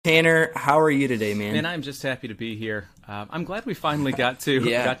Tanner, how are you today, man? Man, I'm just happy to be here. I'm glad we finally got to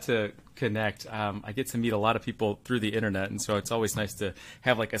Yeah. got to connect. I get to meet a lot of people through the internet, and so it's always nice to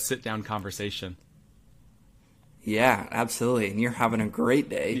have like a sit down conversation. Yeah, absolutely. And you're having a great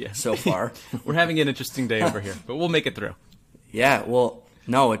day Yeah. so far. We're having an interesting day over here, but we'll make it through. Yeah, well,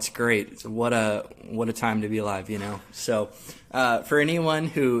 no, it's great. What a time to be alive, you know. So, for anyone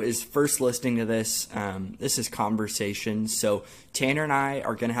who is first listening to this, this is conversation. So Tanner and I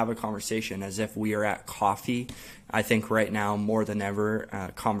are going to have a conversation as if we are at coffee. I think right now more than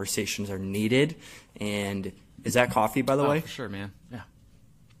ever, conversations are needed. And is that coffee, by the way? For sure, man. Yeah.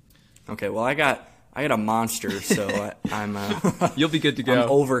 Okay. Well, I got a monster, so I'm You'll be good to I'm go.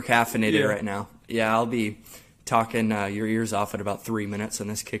 over caffeinated Yeah. right now. Yeah, I'll be talking your ears off in about 3 minutes when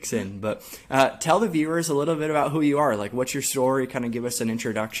this kicks in. But tell the viewers a little bit about who you are. Like, what's your story? Kind of give us an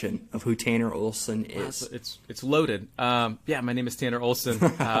introduction of who Tanner Olson is. It's loaded. Yeah, my name is Tanner Olson.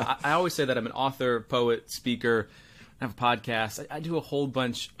 I always say that I'm an author, poet, speaker. I have a podcast. I do a whole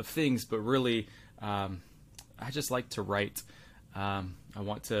bunch of things, but really, I just like to write. I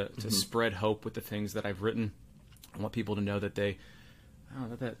want to spread hope with the things that I've written. I want people to know that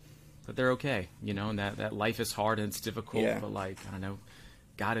that they're okay, you know, and that life is hard and it's difficult, Yeah. but like, I don't know,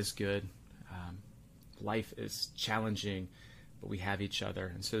 God is good. Life is challenging, but we have each other.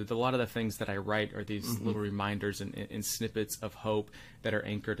 And so a lot of the things that I write are these little reminders and snippets of hope that are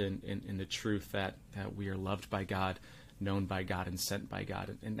anchored in the truth that we are loved by God, known by God, and sent by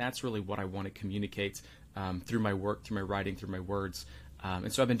God. And that's really what I want to communicate through my work, through my writing, through my words.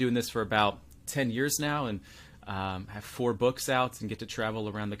 And so I've been doing this for about 10 years now, and I have 4 books out and get to travel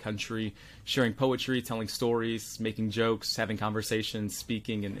around the country, sharing poetry, telling stories, making jokes, having conversations,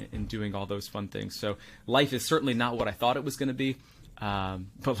 speaking, and doing all those fun things. So life is certainly not what I thought it was going to be.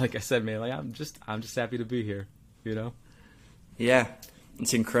 But like I said, man, like I'm just happy to be here, you know? Yeah,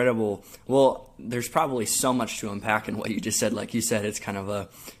 it's incredible. Well, there's probably so much to unpack in what you just said. Like you said, it's kind of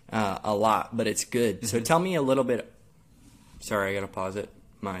a lot, but it's good. So tell me a little bit. Sorry, I got to pause it.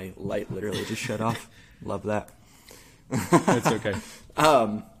 My light literally just shut off. Love that. It's okay.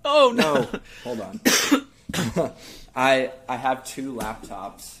 Oh no. no, hold on. I have 2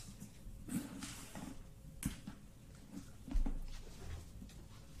 laptops.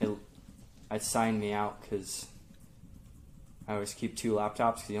 It signed me out because I always keep 2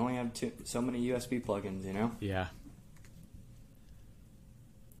 laptops because you only have so many USB plugins, you know? Yeah.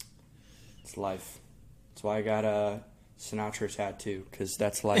 It's life. That's why I got a Sinatra tattoo, because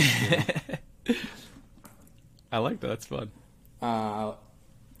that's life. You know? I like that. That's fun.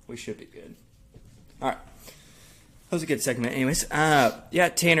 We should be good. All right. That was a good segment. Anyways, yeah,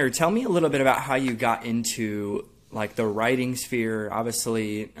 Tanner, tell me a little bit about how you got into like the writing sphere.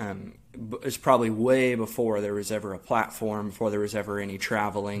 Obviously, it's probably way before there was ever a platform, before there was ever any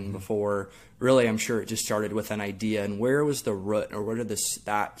traveling, before really, I'm sure it just started with an idea. And where was the root, or where did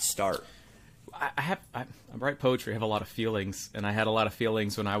that start? I write poetry. I have a lot of feelings, and I had a lot of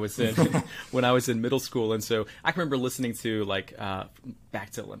feelings when I was in middle school. And so I can remember listening to like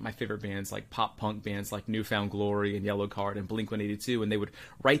back to my favorite bands, like pop punk bands like New Found Glory and Yellow Card and Blink-182, and they would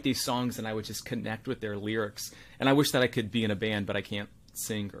write these songs, and I would just connect with their lyrics. And I wish that I could be in a band, but I can't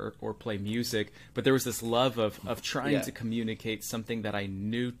sing or play music. But there was this love of trying to communicate something that I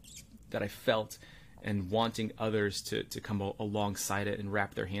knew, that I felt, and wanting others to come alongside it and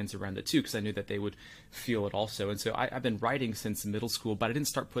wrap their hands around it too, because I knew that they would feel it also. And so I've been writing since middle school, but I didn't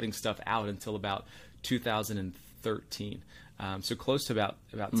start putting stuff out until about 2013. So close to about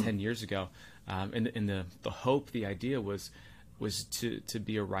 10 years ago. And the hope, the idea was to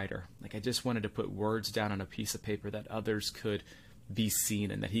be a writer. Like I just wanted to put words down on a piece of paper that others could be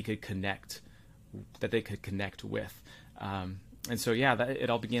seen and that they could connect with. And so, yeah, it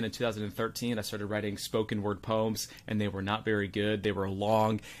all began in 2013. I started writing spoken word poems, and they were not very good. They were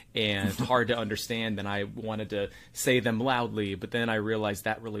long and hard to understand, and I wanted to say them loudly, but then I realized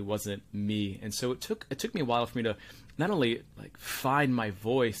that really wasn't me. And so it took me a while for me to not only like find my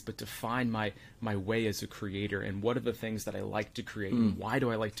voice, but to find my way as a creator, and what are the things that I like to create, and why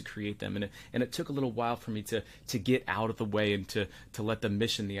do I like to create them. And it took a little while for me to get out of the way and to let the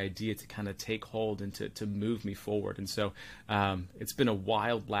mission, the idea, to kind of take hold and to move me forward. And so it's been a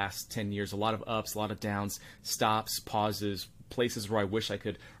wild last 10 years, a lot of ups, a lot of downs, stops, pauses, places where I wish I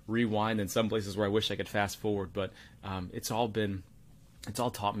could rewind, and some places where I wish I could fast forward. But it's all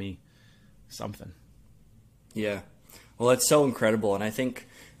taught me something. Yeah. Well, it's so incredible. And I think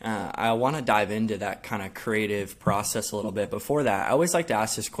I want to dive into that kind of creative process a little bit. Before that, I always like to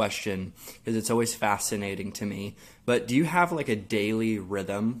ask this question because it's always fascinating to me. But do you have like a daily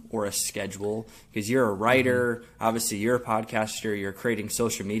rhythm or a schedule? Because you're a writer, obviously you're a podcaster, you're creating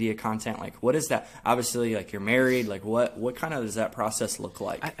social media content. Like, what is that? Obviously, like, you're married. Like, what kind of does that process look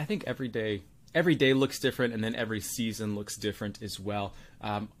like? I think every day looks different, and then every season looks different as well.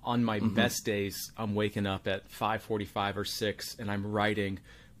 On my best days, I'm waking up at 5:45 or 6, and I'm writing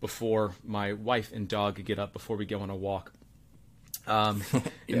before my wife and dog get up, before we go on a walk. And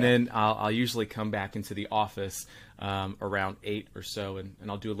then I'll usually come back into the office around 8 or so, and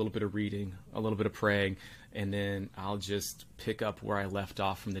I'll do a little bit of reading, a little bit of praying, and then I'll just pick up where I left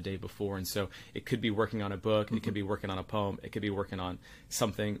off from the day before. And so it could be working on a book, it could be working on a poem, it could be working on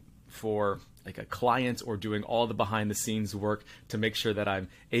something for like a client, or doing all the behind the scenes work to make sure that I'm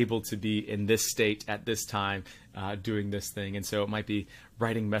able to be in this state at this time, doing this thing. And so it might be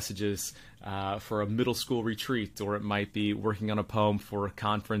writing messages for a middle school retreat, or it might be working on a poem for a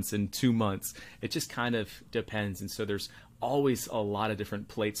conference in 2 months. It just kind of depends. And so there's always a lot of different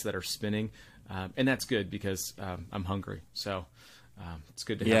plates that are spinning. And that's good because I'm hungry. So it's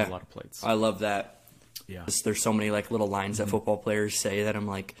good to have a lot of plates. I love that. Yeah. There's so many like little lines that football players say that I'm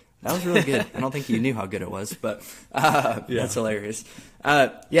like, that was really good. I don't think you knew how good it was, but that's hilarious.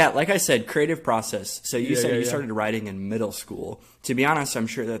 Like I said, creative process. So you said you started writing in middle school. To be honest, I'm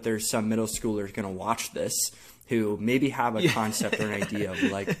sure that there's some middle schoolers going to watch this who maybe have a concept or an idea of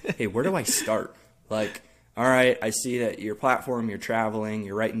like, hey, where do I start? Like, all right, I see that your platform, you're traveling,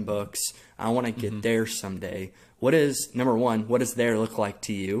 you're writing books. I want to get there someday. Number one, what does there look like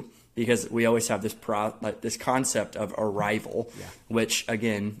to you? Because we always have this concept of arrival, which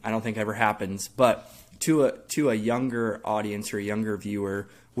again I don't think ever happens. But to a younger audience or a younger viewer,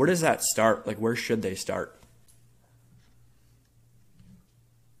 where does that start? Like, where should they start?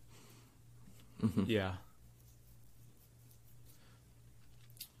 Yeah.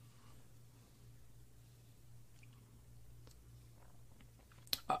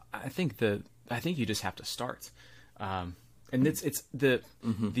 I think you just have to start. And it's the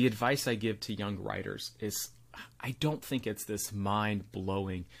advice I give to young writers is, I don't think it's this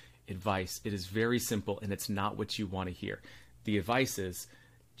mind-blowing advice. It is very simple, and it's not what you want to hear. The advice is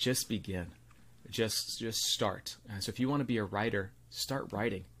just begin. Just start. So if you want to be a writer, start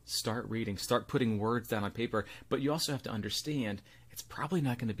writing, start reading, start putting words down on paper. But you also have to understand it's probably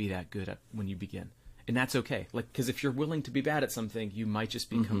not going to be that good when you begin. And that's okay. Like, because if you're willing to be bad at something, you might just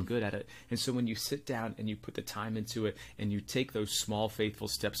become good at it. And so when you sit down and you put the time into it and you take those small, faithful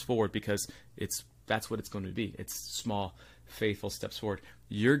steps forward, because that's what it's going to be. It's small, faithful steps forward.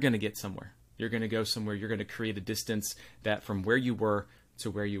 You're going to get somewhere. You're going to go somewhere. You're going to create a distance that from where you were to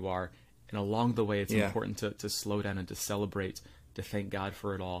where you are. And along the way, it's important to slow down and to celebrate, to thank God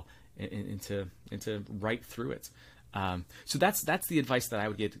for it all, and to write through it. So that's the advice that I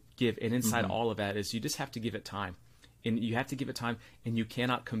would give. And inside all of that is you just have to give it time. And you have to give it time, and you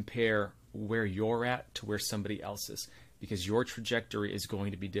cannot compare where you're at to where somebody else is, because your trajectory is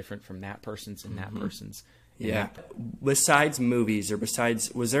going to be different from that person's and that person's. Yeah. Besides movies,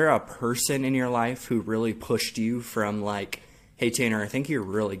 was there a person in your life who really pushed you from like, hey, Tanner, I think you're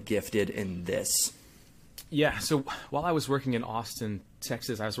really gifted in this? Yeah. So while I was working in Austin,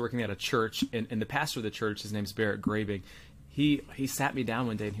 Texas, I was working at a church, and the pastor of the church, his name's Barrett Grabing. He sat me down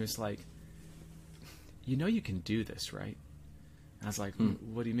one day and he was like, you know, you can do this, right? And I was like,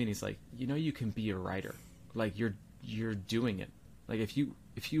 what do you mean? He's like, you know, you can be a writer. Like, you're doing it. Like, if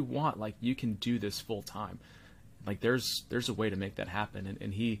you want, like, you can do this full time. Like, there's a way to make that happen.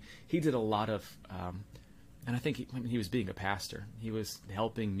 And he did a lot of, and I think when he was being a pastor, he was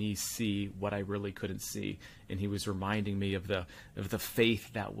helping me see what I really couldn't see, and he was reminding me of the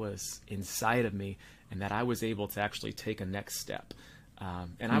faith that was inside of me, and that I was able to actually take a next step.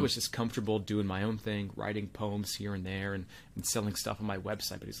 And I was just comfortable doing my own thing, writing poems here and there, and selling stuff on my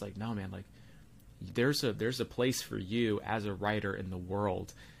website. But he's like, no, man, like there's a place for you as a writer in the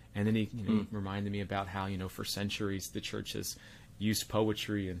world. And then he reminded me about how, for centuries the church has used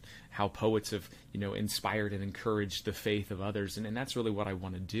poetry, and how poets have, inspired and encouraged the faith of others. And that's really what I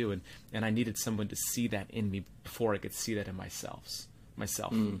want to do. And I needed someone to see that in me before I could see that in myself.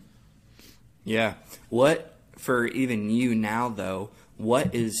 Yeah. What, for even you now though,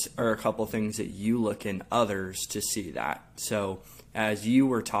 are a couple things that you look in others to see that? So as you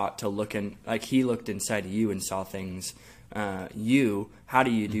were taught to look in, like he looked inside of you and saw things, how do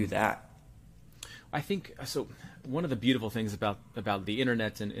you do that? I think so. One of the beautiful things about the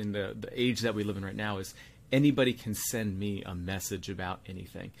internet and in the age that we live in right now is anybody can send me a message about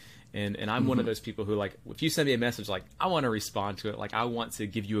anything. And I'm one of those people who, like, if you send me a message, like, I want to respond to it. Like, I want to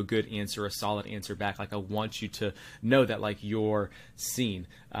give you a good answer, a solid answer back. Like, I want you to know that, like, you're seen,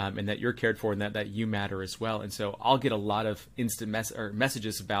 and that you're cared for, and that you matter as well. And so I'll get a lot of instant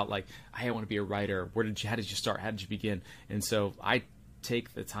messages about, like, hey, I want to be a writer. How did you start? How did you begin? And so I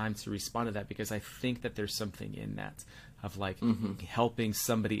take the time to respond to that, because I think that there's something in that of, like, helping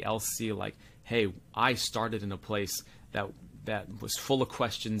somebody else see, like, hey, I started in a place that was full of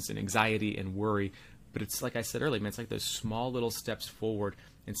questions and anxiety and worry. But it's like I said earlier, man, it's like those small little steps forward,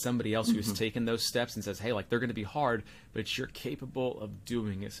 and somebody else who's taken those steps and says, hey, like, they're going to be hard, but you're capable of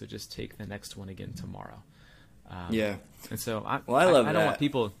doing it. So just take the next one again tomorrow. Yeah. And so I love I don't that. want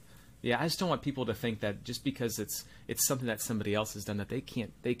people, I just don't want people to think that just because it's something that somebody else has done, that they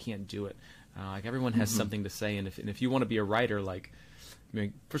can't do it. Like, everyone has something to say. And if you want to be a writer, like, I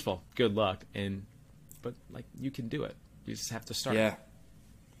mean, first of all, good luck. But like, you can do it. You just have to start. Yeah.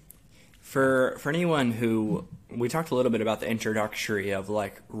 For anyone who, we talked a little bit about the introductory of,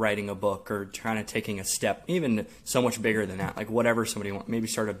 like, writing a book or kind of taking a step, even so much bigger than that, like whatever somebody wants, maybe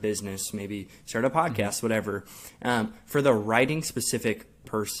start a business, maybe start a podcast, whatever. For the writing specific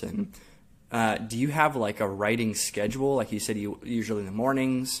person, do you have, like, a writing schedule? Like you said, you usually in the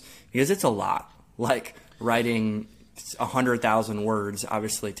mornings, because it's a lot. Like, writing 100,000 words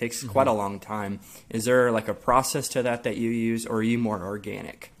obviously takes quite a long time. Is there, like, a process to that you use, or are you more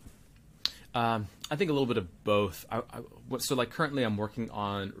organic? I think a little bit of both. So, like, currently I'm working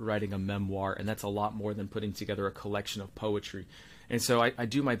on writing a memoir, and that's a lot more than putting together a collection of poetry. And so I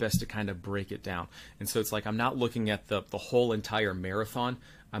do my best to kind of break it down. And so it's like, I'm not looking at the whole entire marathon.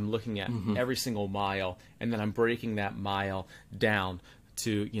 I'm looking at every single mile, and then I'm breaking that mile down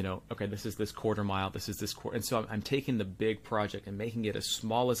to, okay, this is this quarter mile, this is this quarter. And so I'm taking the big project and making it as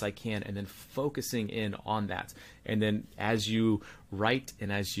small as I can, and then focusing in on that. And then as you write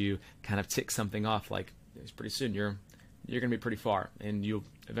and as you kind of tick something off, like, it's pretty soon you're going to be pretty far, and you'll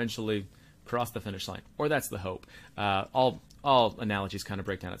eventually cross the finish line, or that's the hope. All analogies kind of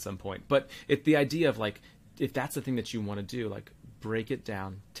break down at some point, but the idea of, like, if that's the thing that you want to do, like, break it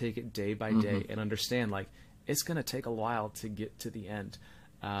down, take it day by day, and understand, like, it's going to take a while to get to the end,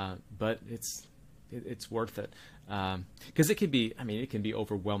 but it's worth it, because it can be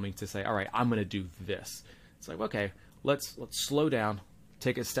overwhelming to say, all right, I'm going to do this. It's like, okay, let's slow down,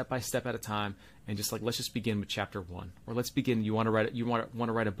 take it step by step at a time, and just, like, let's just begin with chapter 1, or let's begin. You want to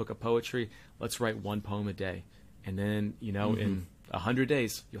write a book of poetry? Let's write 1 poem a day, and then in 100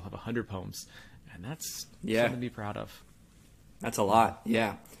 days you'll have 100 poems, and that's something to be proud of. That's a lot,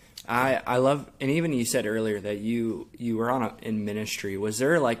 yeah. I love, and even you said earlier that you were in ministry. Was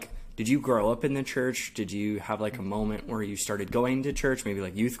there, like, did you grow up in the church? Did you have, like, a moment where you started going to church, maybe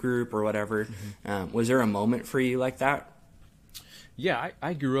like youth group or whatever? Was there a moment for you like that? Yeah,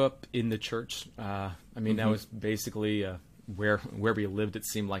 I grew up in the church. That was basically where we lived, it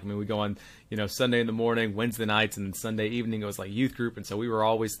seemed like. I mean, we go on, Sunday in the morning, Wednesday nights, and then Sunday evening it was like youth group, and so we were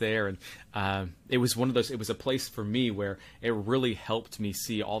always there. And it was one of those. It was a place for me where it really helped me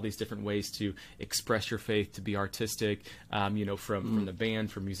see all these different ways to express your faith, to be artistic. From the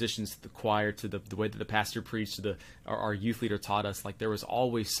band, from musicians to the choir, to the way that the pastor preached, to our youth leader taught us. Like, there was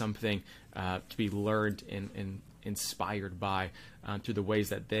always something to be learned and inspired by through the ways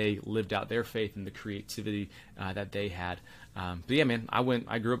that they lived out their faith and the creativity that they had. But yeah, man,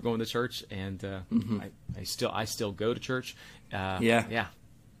 I grew up going to church, and I still go to church. Yeah.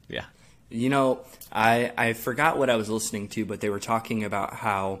 I forgot what I was listening to, but they were talking about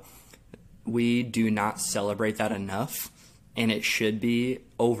how we do not celebrate that enough, and it should be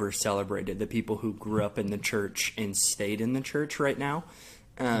over celebrated. The people who grew up in the church and stayed in the church right now.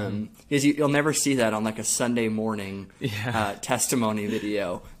 Because you'll never see that on, like, a Sunday morning testimony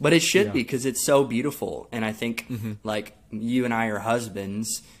video, but it should be, because it's so beautiful. And I think like, you and I are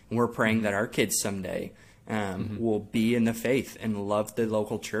husbands, and we're praying that our kids someday will be in the faith and love the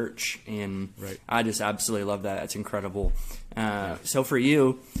local church. And I just absolutely love that. That's incredible. So for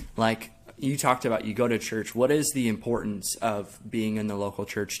you, like, you talked about you go to church. What is the importance of being in the local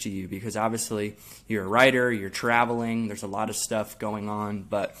church to you? Because obviously you're a writer, you're traveling, there's a lot of stuff going on,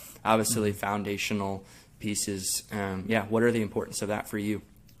 but obviously foundational pieces. What are the importance of that for you?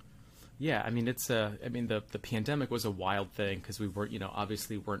 Yeah, I mean, the pandemic was a wild thing, because we weren't,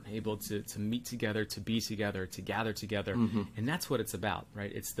 obviously weren't able to meet together, to be together, to gather together. And that's what it's about,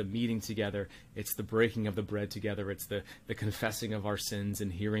 right? It's the meeting together. It's the breaking of the bread together. It's the confessing of our sins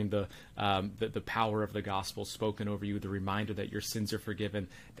and hearing the power of the gospel spoken over you, the reminder that your sins are forgiven,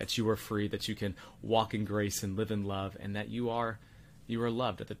 that you are free, that you can walk in grace and live in love, and that you are you are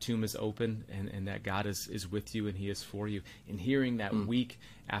loved, that the tomb is open, and that God is with you and he is for you. And hearing that week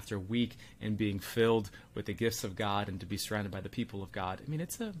after week and being filled with the gifts of God and to be surrounded by the people of God. I mean,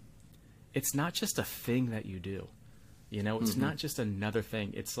 it's not just a thing that you do. You know, it's not just another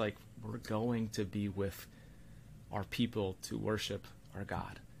thing. It's like we're going to be with our people to worship our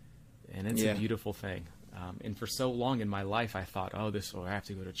God. And it's a beautiful thing. And for so long in my life, I thought, I have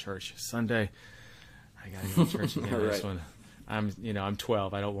to go to church. Sunday, I got to go to church again. Right. This one. I'm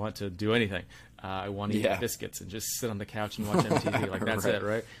 12. I don't want to do anything. I want to eat biscuits and just sit on the couch and watch MTV. Like, that's it,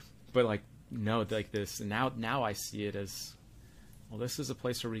 right? But like, no, like this. Now I see it as, well, this is a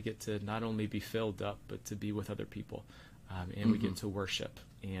place where we get to not only be filled up, but to be with other people. And we get to worship.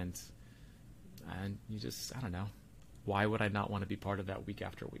 And you just, I don't know. Why would I not want to be part of that week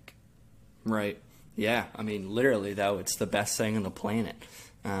after week? Right. Yeah. I mean, literally, though, it's the best thing on the planet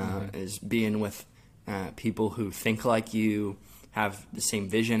is being with people who think like you, have the same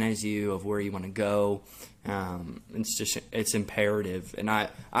vision as you of where you want to go. It's imperative. And I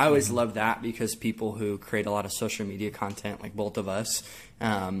always love that, because people who create a lot of social media content, like both of us,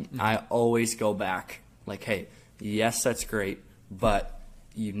 I always go back like, hey, yes, that's great, but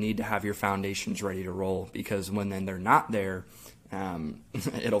you need to have your foundations ready to roll, because when then they're not there,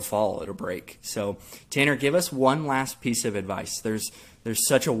 it'll fall, it'll break. So Tanner, give us one last piece of advice. There's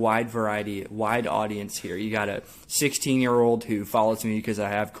such a wide audience here. You got a 16-year-old who follows me because I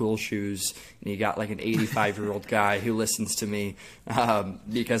have cool shoes, and you got like an 85-year-old guy who listens to me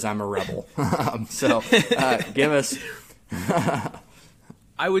because I'm a rebel. So give us.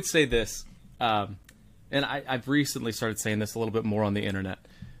 I would say this, and I've recently started saying this a little bit more on the internet,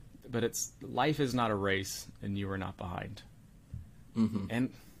 but it's, life is not a race, and you are not behind. And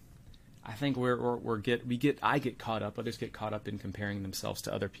I think I get caught up. Others get caught up in comparing themselves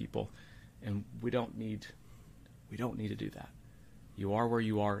to other people, and we don't need to do that. You are where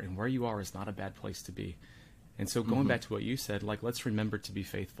you are, and where you are is not a bad place to be. And so, going back to what you said, like, let's remember to be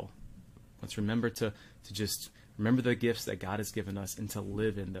faithful. Let's remember to just remember the gifts that God has given us, and to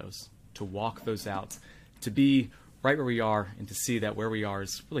live in those, to walk those out, to be right where we are, and to see that where we are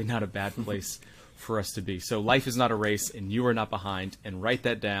is really not a bad place for us to be. So life is not a race, and you are not behind. And write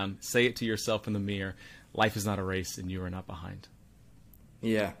that down. Say it to yourself in the mirror. Life is not a race, and you are not behind.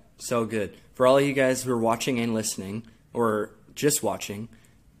 Yeah, so good. For all of you guys who are watching and listening, or just watching,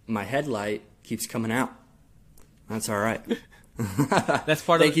 my headlight keeps coming out. That's all right. That's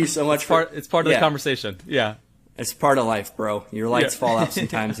part of. Thank you so much. It's part of the conversation. Yeah. It's part of life, bro. Your lights fall out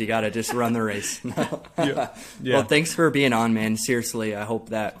sometimes. You got to just run the race. Well, thanks for being on, man. Seriously, I hope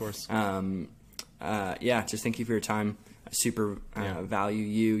that. Of course. Just thank you for your time. I super value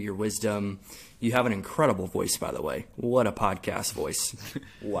you, your wisdom. You have an incredible voice, by the way. What a podcast voice.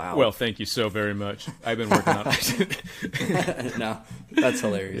 Wow. Well, thank you so very much. I've been working on it. No, that's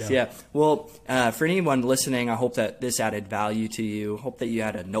hilarious. Yeah. Well, for anyone listening, I hope that this added value to you. Hope that you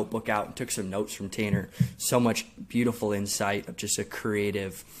had a notebook out and took some notes from Tanner. So much beautiful insight of just a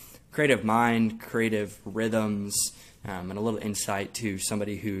creative mind, creative rhythms, and a little insight to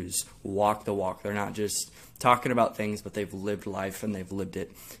somebody who's walked the walk. They're not just talking about things, but they've lived life, and they've lived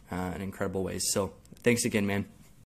it in incredible ways. So thanks again, man.